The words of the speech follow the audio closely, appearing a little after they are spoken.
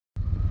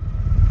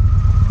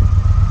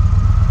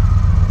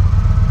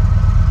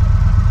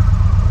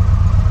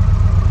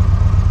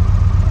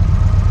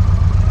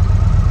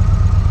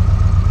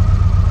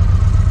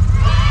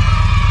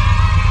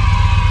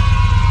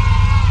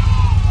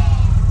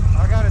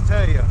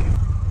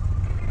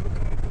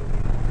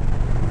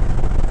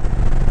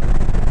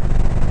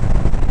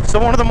So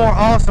one of the more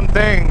awesome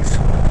things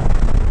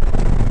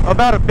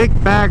about a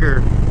big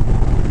bagger,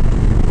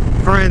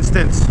 for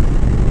instance,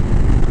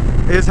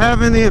 is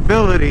having the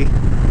ability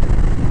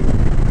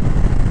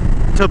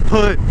to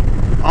put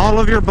all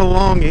of your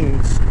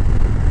belongings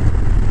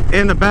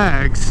in the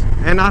bags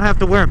and not have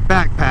to wear a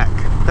backpack.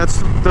 That's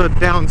the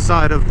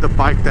downside of the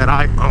bike that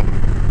I own.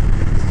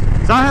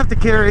 So I have to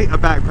carry a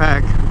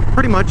backpack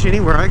pretty much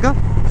anywhere I go,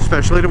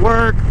 especially to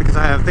work, because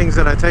I have things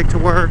that I take to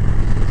work,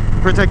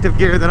 protective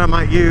gear that I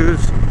might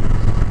use.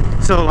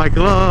 So like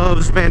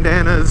gloves,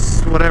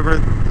 bandanas, whatever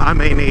I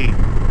may need,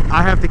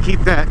 I have to keep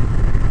that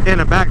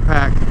in a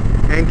backpack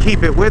and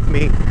keep it with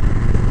me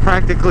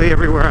practically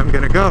everywhere I'm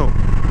gonna go.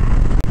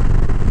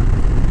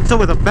 So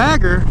with a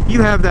bagger,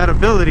 you have that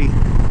ability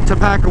to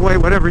pack away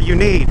whatever you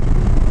need.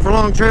 For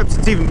long trips,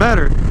 it's even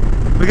better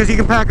because you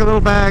can pack a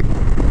little bag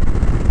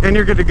and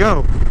you're good to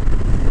go.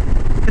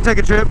 You can take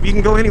a trip, you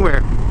can go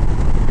anywhere.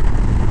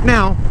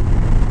 Now,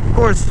 of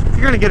course, if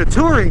you're gonna get a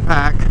touring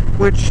pack,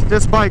 which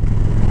this bike,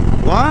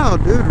 wow,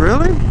 dude,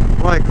 really?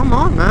 Like, come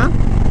on, man.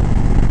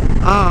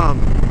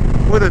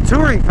 With a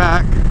touring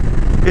pack,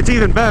 it's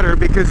even better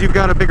because you've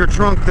got a bigger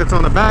trunk that's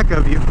on the back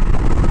of you,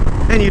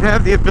 and you'd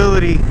have the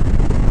ability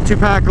to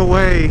pack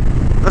away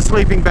a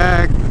sleeping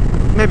bag,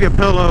 maybe a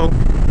pillow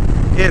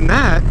in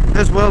that,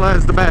 as well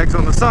as the bags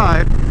on the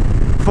side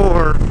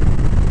for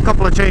a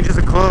couple of changes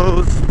of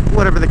clothes,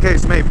 whatever the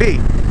case may be.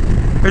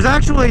 There's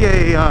actually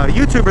a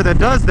YouTuber that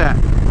does that.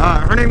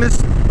 Her name is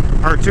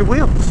Two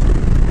Wheels.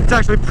 It's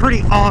actually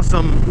pretty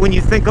awesome when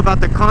you think about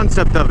the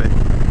concept of it.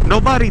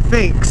 Nobody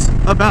thinks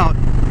about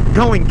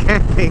going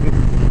camping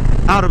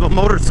out of a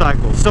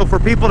motorcycle. So for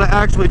people to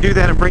actually do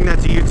that and bring that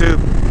to YouTube,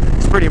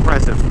 it's pretty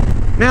impressive.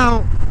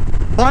 Now,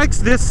 bikes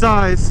this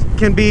size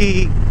can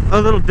be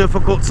a little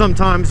difficult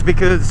sometimes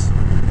because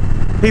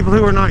people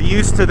who are not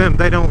used to them,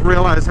 they don't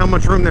realize how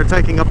much room they're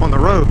taking up on the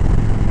road.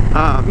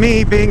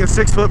 Me being a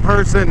 6-foot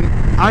person,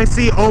 I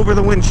see over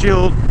the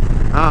windshield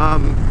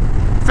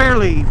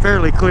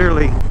fairly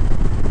clearly.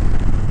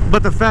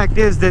 But the fact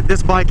is that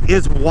this bike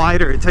is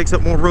wider. It takes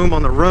up more room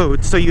on the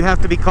road. So you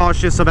have to be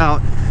cautious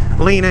about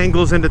lean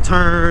angles into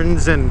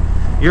turns and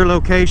your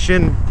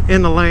location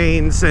in the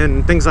lanes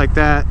and things like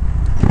that.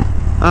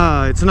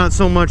 It's not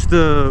so much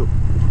the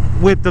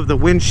width of the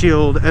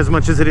windshield as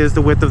much as it is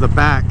the width of the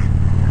back.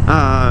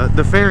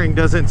 The fairing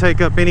doesn't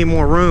take up any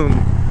more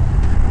room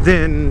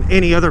than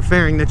any other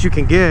fairing that you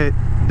can get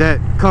that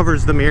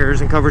covers the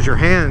mirrors and covers your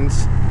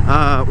hands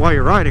while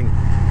you're riding.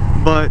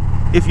 But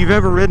if you've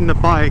ever ridden a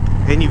bike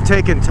and you've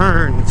taken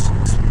turns,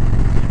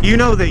 you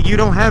know that you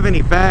don't have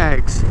any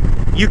bags.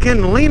 You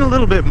can lean a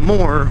little bit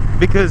more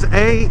because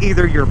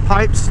either your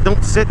pipes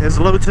don't sit as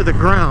low to the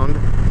ground,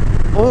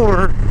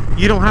 or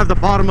you don't have the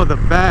bottom of the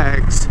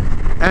bags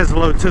as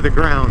low to the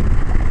ground.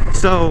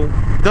 So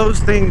those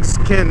things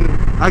can,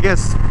 I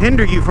guess,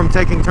 hinder you from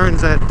taking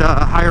turns at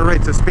higher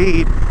rates of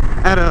speed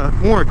at a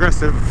more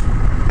aggressive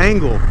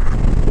angle.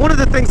 One of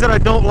the things that I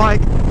don't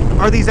like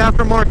are these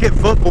aftermarket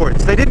footboards.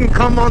 They didn't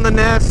come on the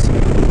Ness,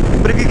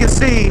 but if you can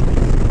see,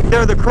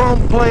 they're the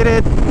chrome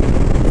plated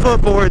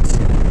footboards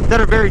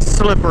that are very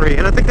slippery,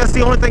 and I think that's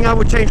the only thing I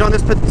would change on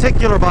this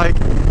particular bike.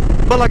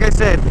 But like I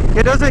said,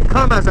 it doesn't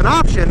come as an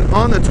option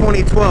on the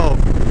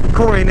 2012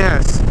 Cory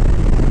Ness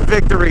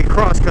Victory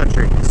Cross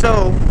Country.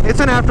 So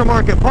it's an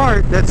aftermarket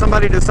part that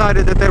somebody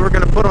decided that they were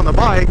going to put on the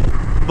bike.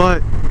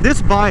 But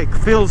this bike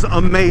feels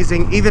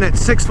amazing, even at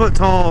 6 foot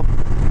tall.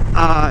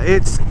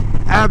 It's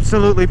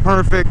absolutely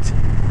perfect,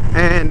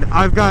 and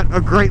I've got a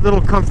great little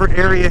comfort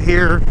area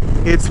here.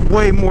 It's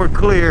way more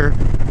clear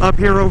up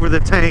here over the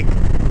tank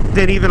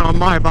than even on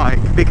my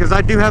bike, because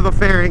I do have a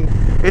fairing.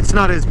 It's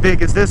not as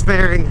big as this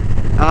fairing.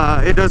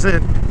 It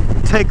doesn't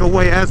take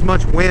away as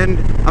much wind.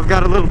 I've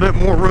got a little bit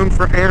more room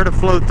for air to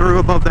flow through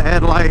above the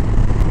headlight.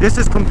 This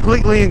is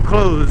completely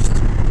enclosed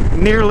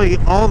nearly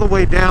all the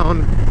way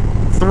down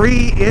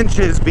 3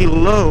 inches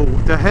below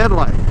the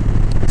headlight.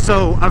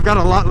 So I've got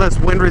a lot less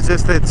wind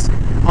resistance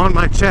on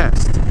my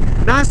chest.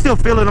 Now I still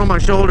feel it on my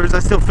shoulders, I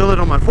still feel it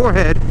on my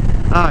forehead.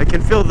 I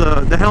can feel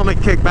the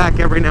helmet kick back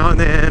every now and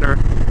then, or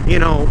you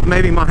know,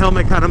 maybe my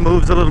helmet kind of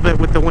moves a little bit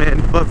with the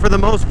wind, but for the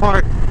most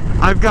part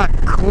I've got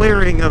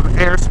clearing of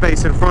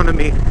airspace in front of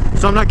me,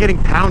 so I'm not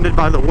getting pounded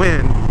by the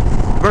wind,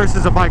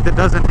 versus a bike that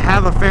doesn't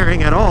have a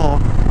fairing at all,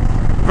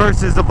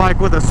 versus a bike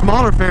with a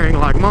smaller fairing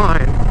like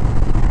mine.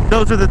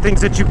 Those are the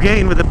things that you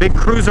gain with a big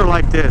cruiser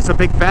like this, a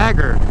big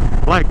bagger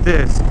like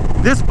this.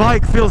 This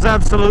bike feels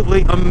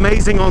absolutely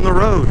amazing on the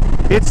road.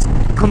 It's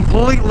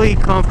completely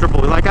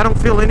comfortable. Like, I don't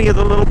feel any of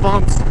the little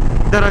bumps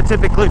that I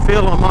typically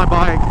feel on my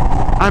bike.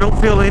 I don't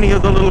feel any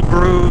of the little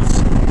grooves.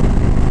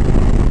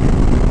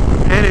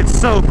 And it's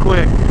so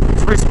quick.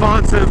 It's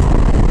responsive.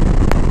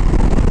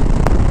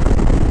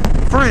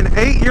 For an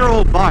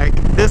 8-year-old bike,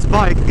 this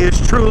bike is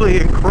truly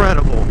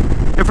incredible.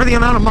 And for the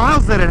amount of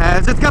miles that it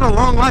has, it's got a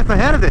long life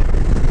ahead of it.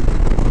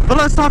 But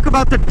let's talk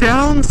about the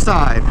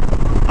downside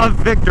of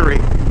Victory.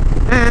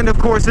 And of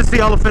course, it's the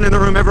elephant in the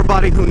room.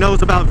 Everybody who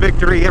knows about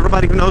Victory,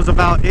 everybody who knows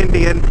about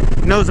Indian,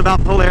 knows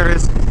about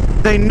Polaris,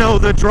 they know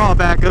the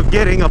drawback of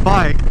getting a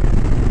bike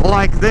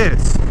like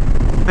this.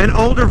 An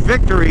older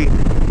Victory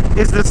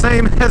is the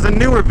same as a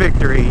newer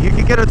Victory. You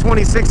could get a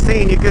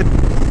 2016, you could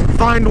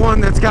find one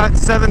that's got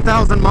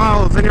 7,000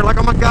 miles, and you're like,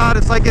 oh my god,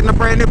 it's like getting a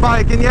brand new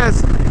bike. And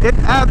yes, it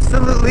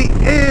absolutely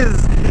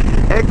is,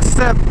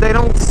 except they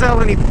don't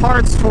sell any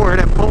parts for it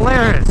at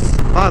Polaris.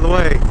 By the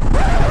way,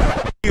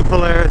 you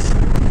Polaris,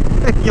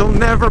 you'll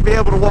never be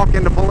able to walk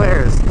into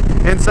Polaris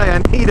and say, I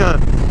need a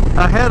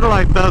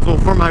headlight bezel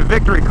for my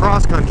Victory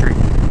cross country.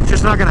 It's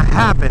just not going to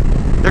happen.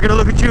 They're going to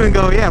look at you and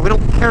go, yeah, we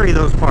don't carry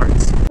those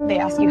parts. They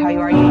ask you how you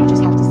are, you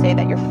just have to say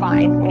that you're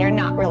fine when you're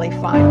not really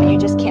fine, but you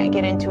just can't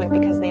get into it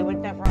because they would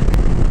never.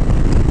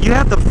 You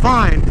have to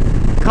find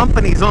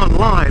companies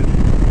online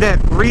that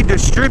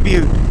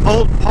redistribute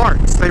old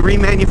parts. They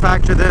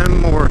remanufacture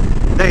them, or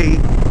they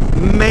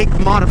make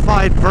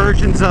modified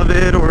versions of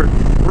it, or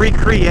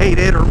recreate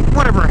it, or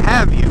whatever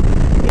have you.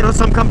 You know,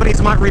 some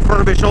companies might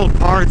refurbish old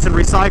parts and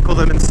recycle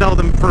them and sell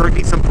them for a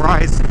decent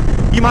price.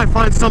 You might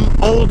find some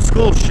old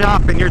school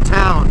shop in your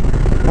town,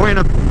 or in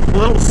a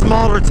little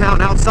smaller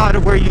town outside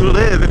of where you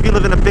live, if you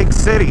live in a big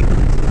city,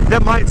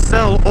 that might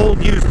sell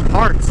old used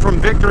parts from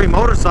Victory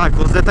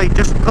motorcycles that they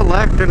just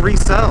collect and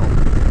resell.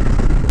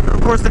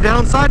 Of course, the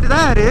downside to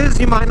that is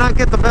you might not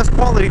get the best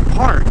quality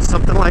parts.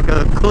 Something like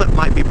a clip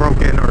might be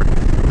broken, or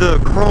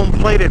the chrome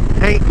plated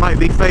paint might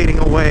be fading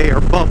away, or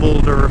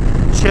bubbled, or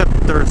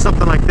chipped, or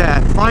something like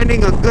that.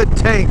 Finding a good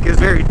tank is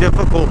very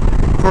difficult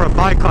for a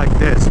bike like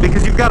this,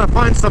 because you've got to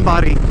find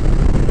somebody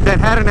that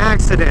had an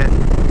accident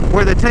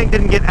where the tank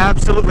didn't get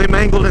absolutely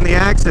mangled in the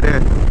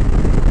accident,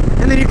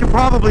 and then you can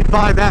probably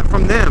buy that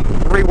from them,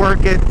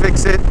 rework it,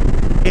 fix it,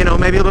 you know,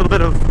 maybe a little bit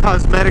of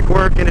cosmetic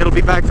work, and it'll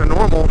be back to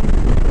normal.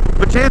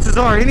 But chances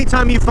are,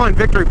 anytime you find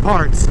Victory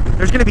parts,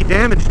 there's going to be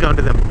damage done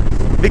to them,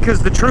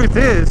 because the truth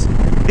is,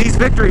 these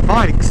Victory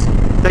bikes,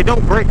 they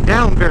don't break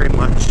down very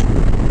much.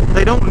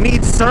 They don't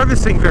need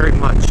servicing very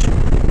much.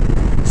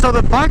 So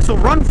the bikes will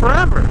run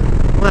forever.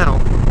 Well,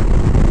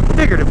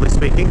 figuratively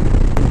speaking.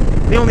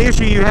 The only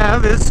issue you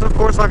have is, of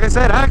course, like I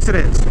said,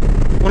 accidents.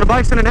 When a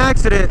bike's in an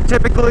accident,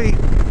 typically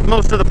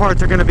most of the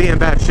parts are going to be in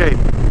bad shape.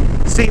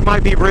 Seat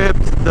might be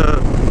ripped, the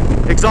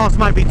exhaust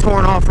might be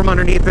torn off from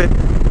underneath it.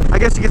 I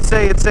guess you could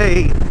say it's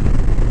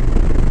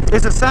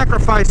a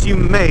sacrifice you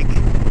make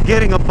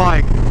getting a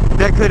bike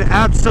that could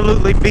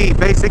absolutely be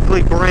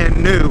basically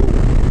brand new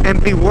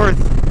and be worth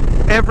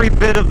every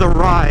bit of the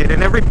ride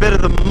and every bit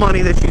of the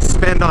money that you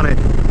spend on it,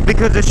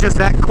 because it's just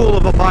that cool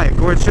of a bike,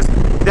 or it's just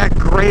that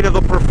great of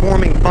a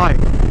performing bike.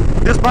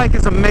 This bike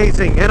is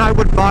amazing, and I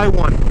would buy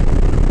one,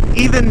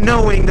 even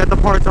knowing that the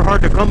parts are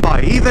hard to come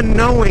by, even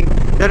knowing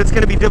that it's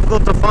going to be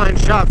difficult to find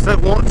shops that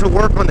want to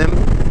work on them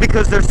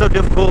because they're so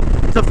difficult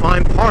to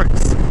find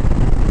parts.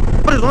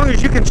 But as long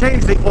as you can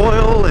change the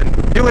oil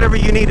and do whatever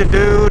you need to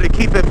do to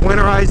keep it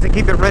winterized and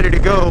keep it ready to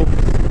go,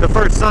 the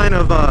first sign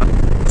of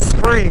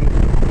spring,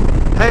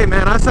 hey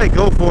man, I say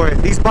go for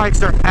it. These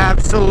bikes are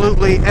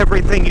absolutely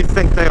everything you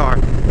think they are.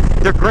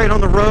 They're great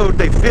on the road,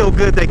 they feel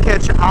good, they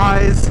catch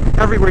eyes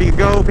everywhere you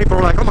go. People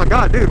are like, oh my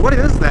god, dude, what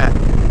is that?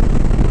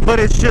 But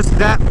it's just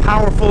that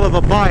powerful of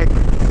a bike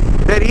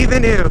that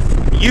even if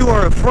you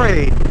are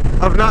afraid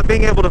of not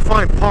being able to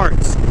find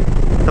parts,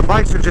 the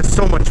bikes are just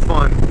so much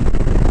fun.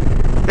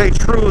 They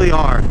truly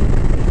are.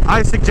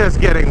 I suggest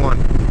getting one.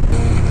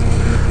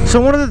 So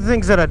one of the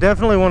things that I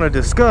definitely want to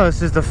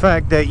discuss is the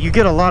fact that you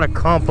get a lot of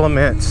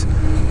compliments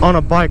on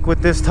a bike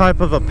with this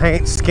type of a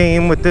paint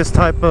scheme, with this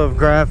type of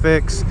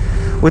graphics,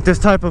 with this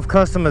type of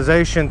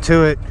customization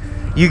to it.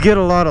 You get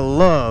a lot of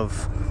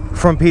love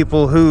from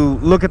people who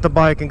look at the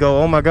bike and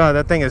go, oh my god,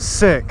 that thing is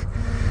sick.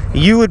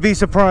 You would be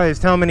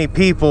surprised how many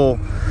people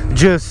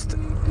just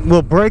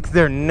will break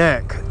their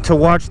neck to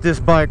watch this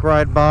bike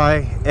ride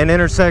by an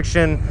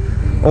intersection,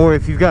 or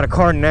if you've got a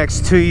car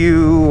next to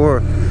you,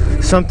 or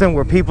something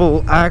where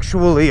people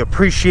actually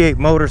appreciate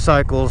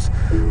motorcycles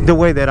the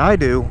way that I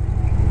do.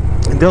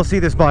 They'll see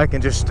this bike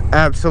and just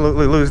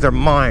absolutely lose their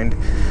mind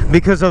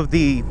because of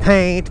the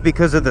paint,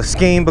 because of the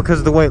scheme, because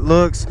of the way it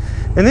looks.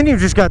 And then you've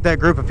just got that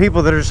group of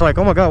people that are just like,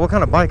 oh my god, what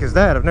kind of bike is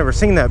that? I've never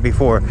seen that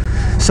before.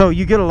 So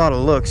you get a lot of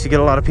looks, you get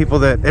a lot of people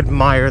that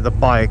admire the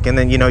bike, and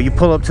then, you know, you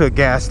pull up to a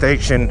gas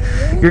station,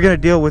 you're going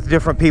to deal with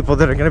different people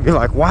that are going to be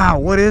like, wow,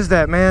 what is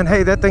that, man?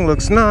 Hey, that thing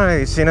looks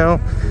nice, you know.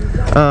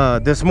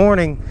 This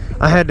morning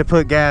I had to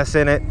put gas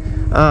in it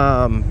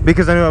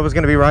because I knew I was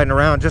going to be riding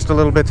around just a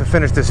little bit to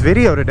finish this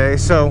video today.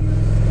 So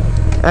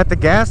at the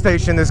gas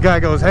station, this guy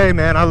goes, hey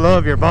man, I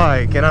love your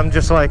bike. And I'm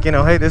just like, you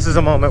know, hey, this is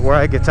a moment where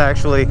I get to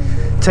actually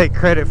take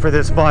credit for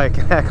this bike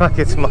and act like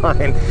it's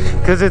mine,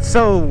 because it's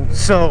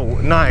so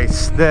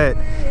nice that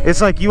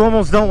it's like you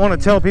almost don't want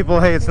to tell people,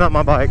 hey, it's not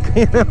my bike.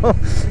 You know,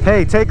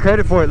 hey, take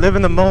credit for it, live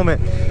in the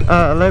moment,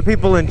 let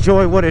people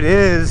enjoy what it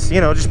is, you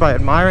know, just by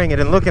admiring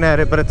it and looking at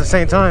it. But at the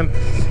same time,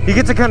 you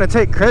get to kind of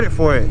take credit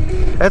for it.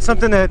 That's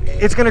something that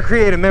it's going to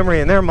create a memory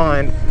in their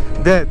mind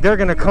that they're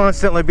going to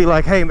constantly be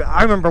like, hey,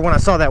 I remember when I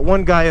saw that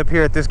one guy up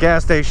here at this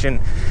gas station.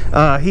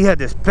 He had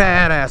this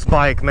badass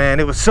bike, man.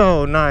 It was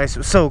so nice, it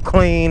was so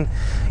clean.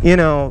 You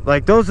know,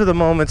 like, those are the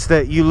moments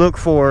that you look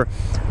for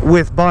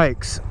with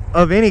bikes.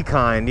 of any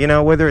kind, you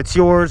know, whether it's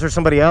yours or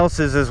somebody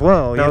else's as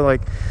well. You know,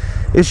 like,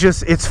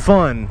 it's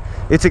fun,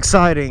 it's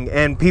exciting,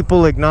 and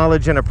people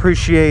acknowledge and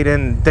appreciate,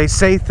 and they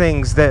say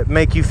things that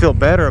make you feel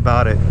better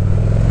about it.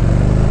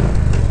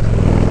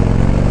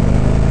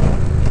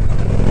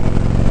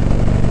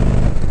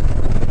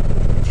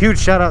 Huge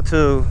shout out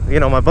to, you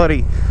know, my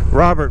buddy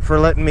Robert for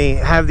letting me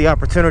have the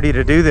opportunity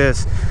to do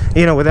this.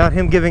 You know, without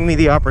him giving me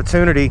the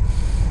opportunity,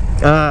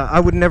 I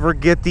would never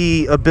get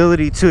the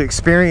ability to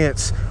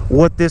experience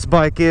what this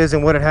bike is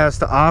and what it has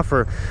to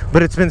offer.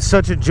 But it's been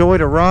such a joy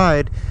to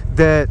ride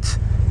that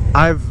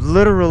I've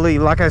literally,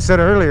 like I said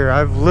earlier,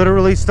 I've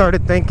literally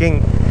started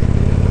thinking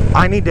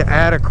I need to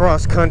add a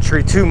cross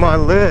country to my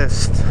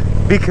list,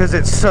 because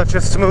it's such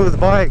a smooth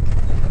bike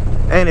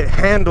and it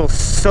handles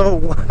so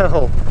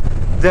well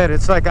that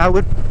it's like I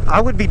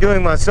would be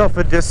doing myself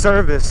a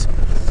disservice,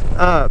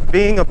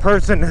 being a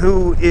person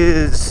who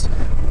is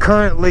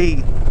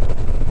currently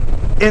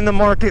in the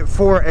market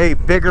for a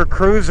bigger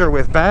cruiser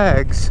with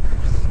bags,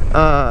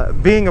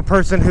 being a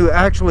person who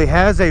actually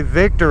has a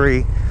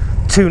Victory,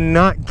 to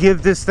not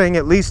give this thing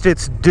at least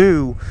its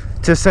due,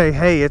 to say,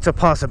 hey, it's a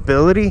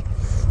possibility.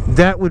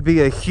 That would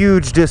be a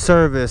huge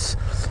disservice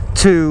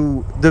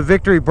to the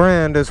Victory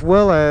brand, as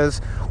well as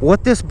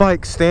what this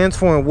bike stands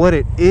for and what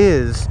it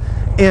is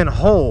in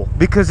whole,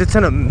 because it's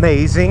an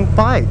amazing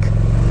bike.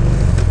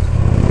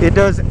 It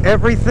does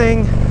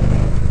everything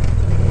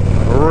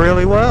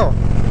really well.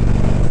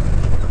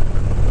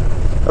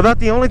 About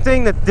the only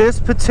thing that this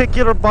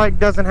particular bike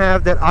doesn't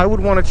have that I would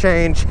want to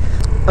change,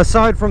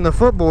 aside from the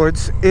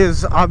footboards,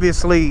 is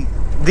obviously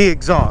the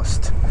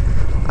exhaust.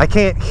 I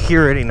can't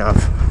hear it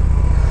enough.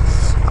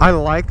 I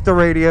like the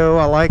radio,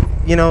 I like,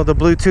 you know, the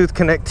Bluetooth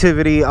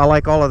connectivity, I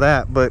like all of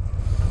that, but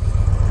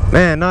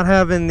man, not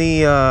having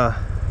the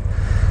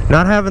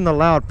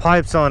loud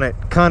pipes on it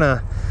kind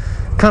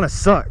of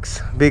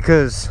sucks,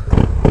 because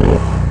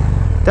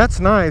that's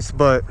nice,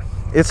 but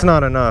it's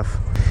not enough.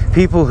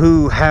 People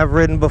who have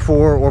ridden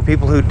before, or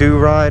people who do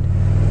ride,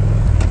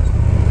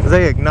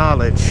 they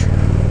acknowledge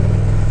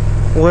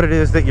what it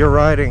is that you're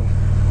riding,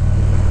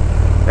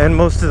 and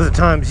most of the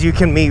times you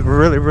can meet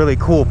really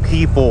cool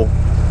people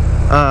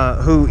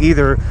who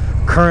either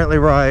currently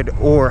ride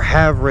or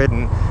have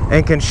ridden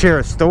and can share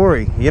a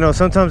story. You know,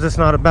 sometimes it's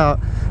not about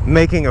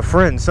making a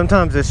friend,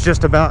 sometimes it's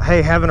just about,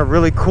 hey, having a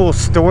really cool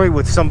story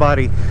with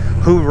somebody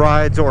who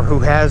rides or who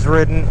has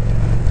ridden,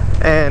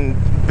 and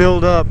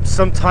build up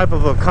some type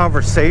of a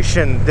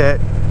conversation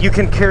that you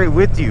can carry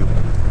with you.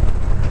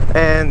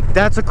 And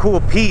that's a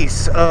cool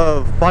piece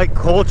of bike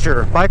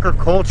culture. Biker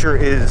culture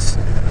is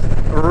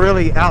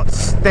really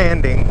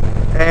outstanding,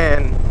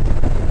 and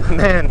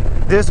man,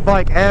 this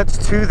bike adds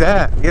to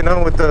that, you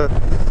know, with the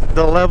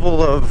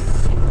level of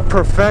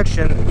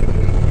perfection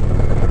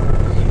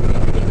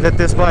that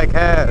this bike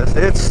has.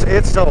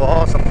 It's so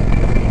awesome.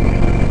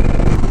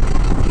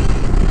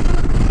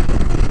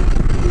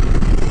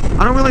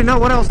 I don't really know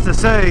what else to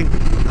say.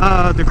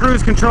 The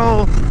cruise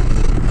control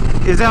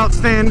is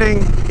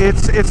outstanding.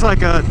 It's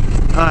like a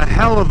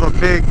hell of a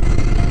big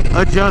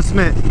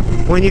adjustment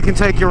when you can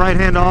take your right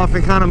hand off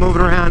and kind of move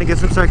it around and get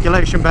some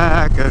circulation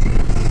back.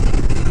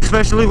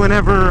 Especially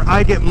whenever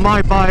I get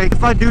my bike.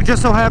 If I do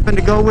just so happen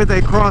to go with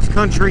a cross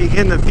country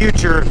in the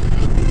future,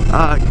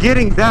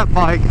 getting that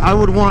bike, I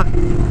would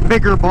want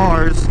bigger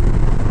bars.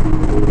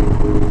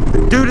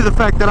 Due to the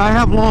fact that I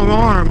have long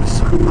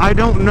arms, I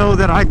don't know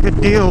that I could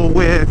deal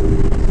with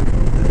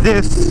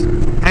this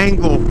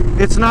angle.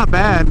 It's not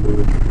bad.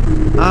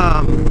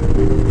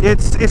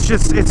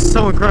 It's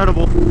so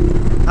incredible.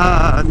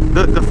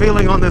 The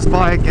feeling on this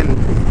bike, and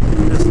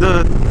just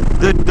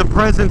the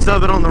presence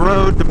of it on the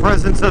road, the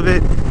presence of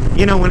it,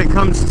 you know, when it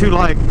comes to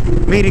like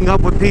meeting up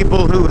with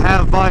people who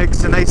have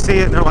bikes and they see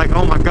it and they're like,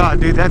 oh my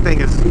god, dude, that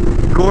thing is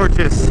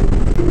gorgeous.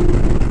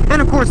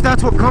 And of course,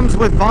 that's what comes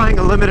with buying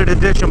a limited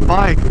edition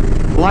bike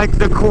like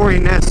the Cory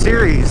Ness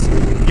series.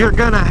 You're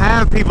gonna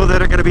have people that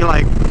are gonna be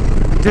like,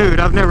 dude,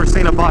 I've never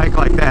seen a bike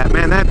like that,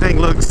 man, that thing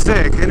looks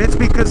sick. And it's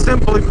because,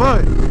 simply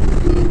put,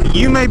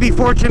 you may be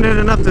fortunate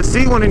enough to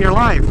see one in your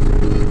life,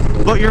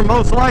 but you're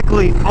most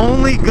likely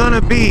only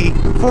gonna be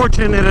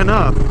fortunate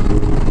enough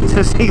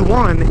to see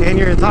one in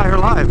your entire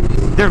life.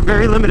 They're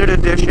very limited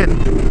edition,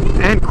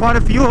 and quite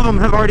a few of them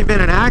have already been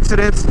in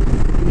accidents,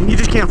 and you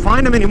just can't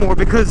find them anymore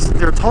because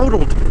they're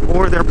totaled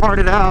or they're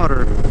parted out,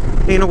 or,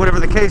 you know, whatever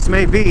the case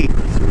may be.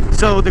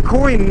 So the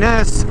Cory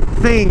Ness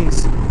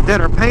things that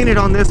are painted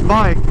on this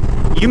bike,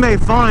 you may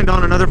find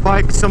on another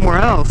bike somewhere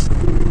else,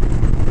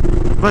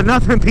 but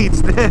nothing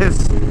beats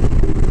this.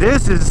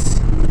 This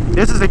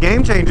is a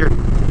game changer.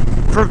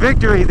 For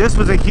Victory, this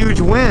was a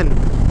huge win.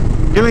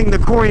 Doing the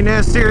Cory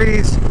Ness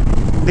series,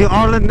 the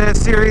Arlen Ness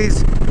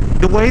series,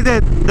 the way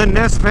that the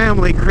Ness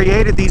family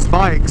created these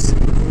bikes,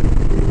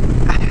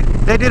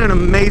 they did an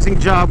amazing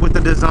job with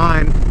the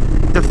design,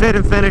 the fit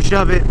and finish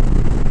of it,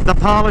 the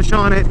polish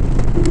on it,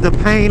 the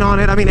paint on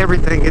it, I mean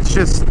everything. It's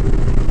just,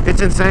 it's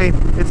insane.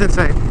 It's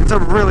insane. It's a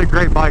really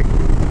great bike.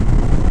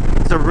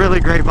 It's a really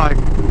great bike.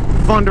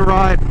 Fun to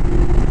ride,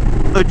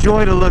 a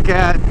joy to look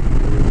at.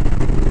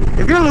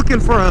 if you're looking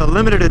for a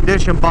limited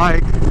edition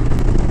bike,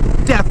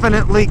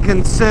 definitely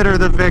consider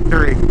the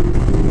Victory,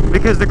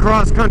 because the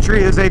Cross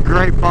Country is a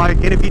great bike,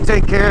 and if you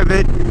take care of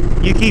it,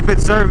 you keep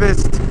it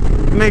serviced,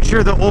 make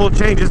sure the oil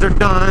changes are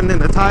done and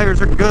the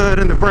tires are good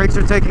and the brakes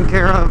are taken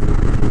care of,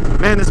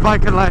 man, this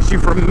bike could last you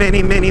for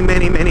many, many,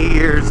 many, many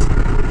years.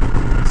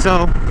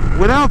 So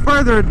without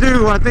further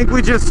ado, I think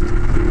we just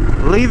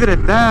leave it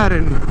at that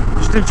and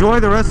just enjoy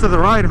the rest of the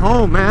ride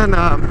home, man.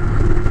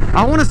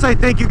 I want to say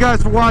thank you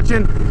guys for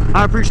watching.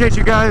 I appreciate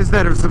you guys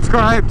that have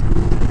subscribed,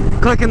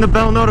 clicking the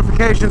bell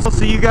notifications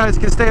so you guys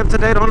can stay up to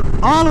date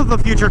on all of the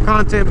future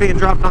content being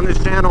dropped on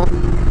this channel.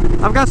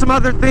 I've got some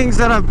other things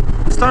that I've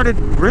started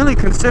really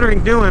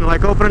considering doing,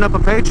 like opening up a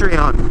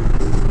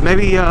Patreon.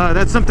 Maybe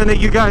that's something that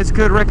you guys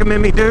could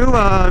recommend me do.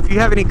 If you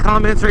have any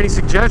comments or any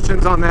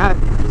suggestions on that,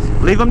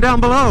 leave them down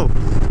below.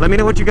 Let me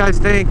know what you guys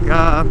think.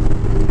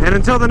 And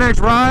until the next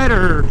ride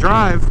or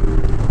drive,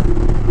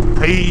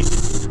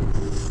 peace.